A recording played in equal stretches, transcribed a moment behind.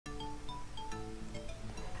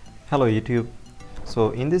Hello YouTube.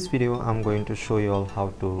 So in this video I'm going to show you all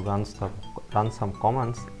how to run some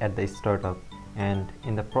commands at the startup, and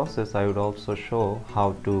in the process I would also show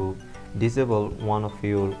how to disable one of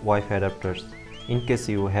your Wi-Fi adapters in case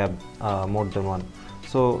you have more than one.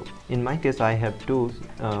 So in my case I have two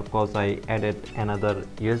because I added another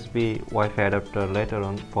USB Wi-Fi adapter later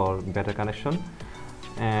on for better connection.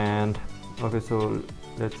 And okay, so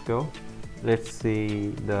let's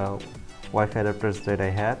see the Wi-Fi adapters that I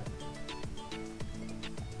have.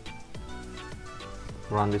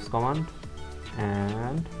 Run this command,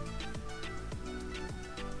 and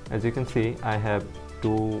as you can see I have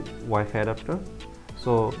two Wi-Fi adapter.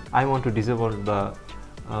 So I want to disable the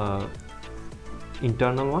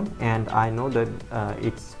internal one, and I know that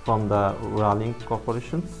it's from the Ralink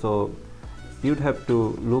Corporation, so you'd have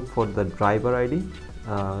to look for the driver ID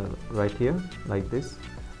right here like this.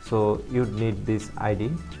 So you'd need this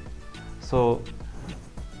ID. So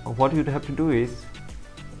what you'd have to do is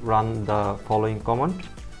run the following command: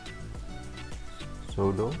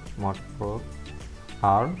 sudo modprobe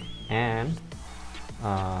r and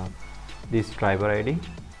this driver ID.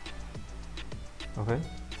 Okay,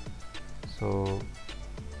 so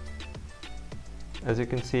as you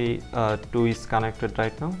can see 2 is connected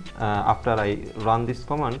right now. After I run this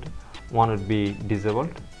command, one would be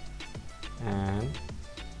disabled. And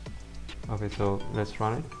okay, so let's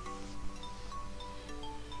run it.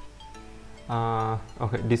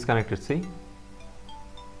 Okay, disconnected. See,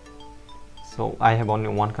 so I have only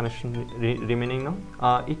one connection remaining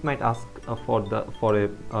now. It might ask for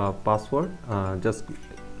a password. Just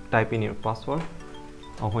type in your password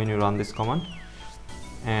when you run this command,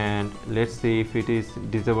 and let's see if it is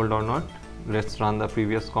disabled or not. Let's run the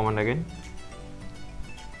previous command again,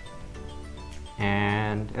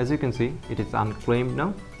 and as you can see it is unclaimed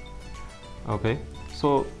now. Okay,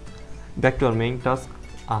 so back to our main task.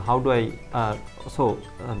 How do I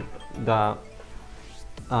the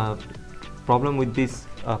problem with this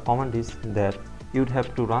command is that you'd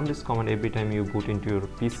have to run this command every time you boot into your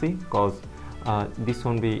PC, because this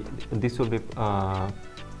will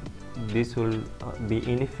be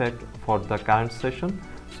in effect for the current session.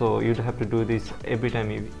 So you'd have to do this every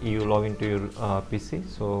time you log into your PC.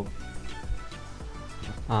 So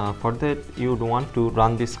for that you'd want to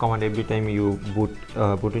run this command every time you boot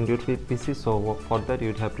into your PC. So for that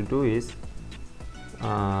you'd have to do is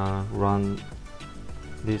run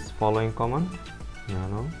this following command: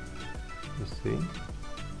 nano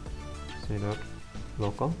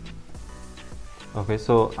local. Okay,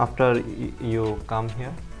 so after you come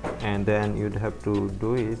here, and then you'd have to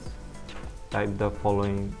do is type the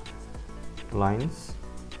following lines: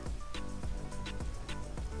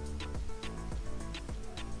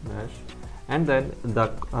 dash, and then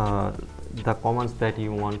the commands that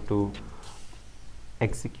you want to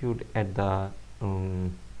execute at the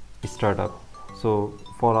startup. So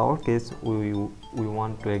for our case we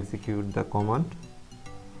want to execute the command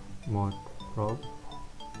modprobe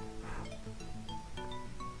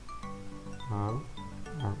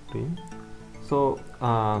rp. So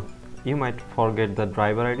you might forget the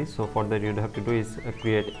driver ID, so for that you'd have to do is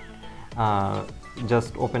create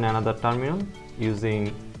just open another terminal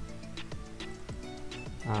using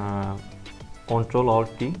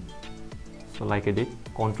Ctrl-Alt-T. so like I did,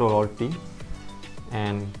 Ctrl-Alt-T,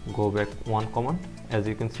 and go back one command. As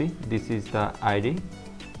you can see, this is the ID,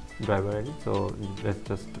 driver ID. So let's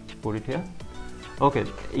just put it here. Okay,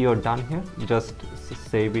 you're done here. Just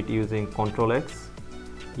save it using Ctrl-X,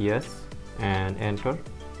 yes, and enter.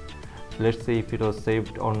 Let's see if it was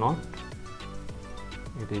saved or not.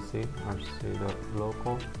 It is saved. Let's see the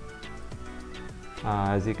local.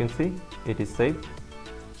 As you can see, it is saved,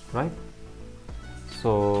 right?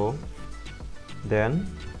 So then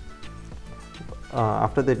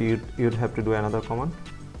after that you'd have to do another command: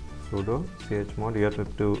 sudo chmod.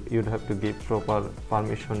 You'd have to give proper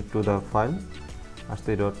permission to the file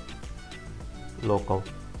rc.local.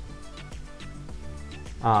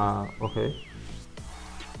 Okay,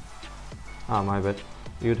 my bad.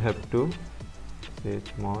 You'd have to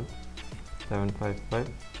chmod 755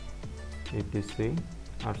 etc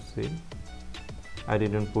rc. I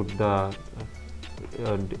didn't put the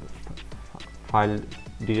file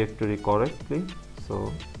directory correctly,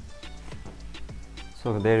 so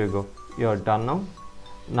there you go. You are done now.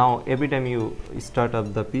 Now every time you start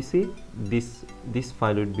up the PC, this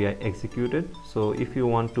file would be executed. So if you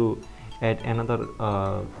want to add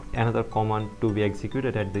another command to be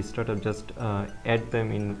executed at the startup, just add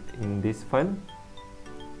them in this file,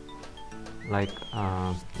 like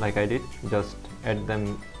I did. Just add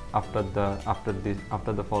them after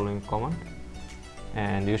the following command,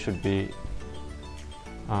 and you should be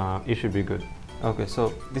it should be good. Okay,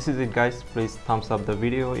 so this is it guys. Please thumbs up the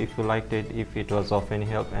video if you liked it, if it was of any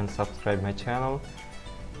help, and subscribe my channel.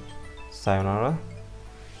 Sayonara.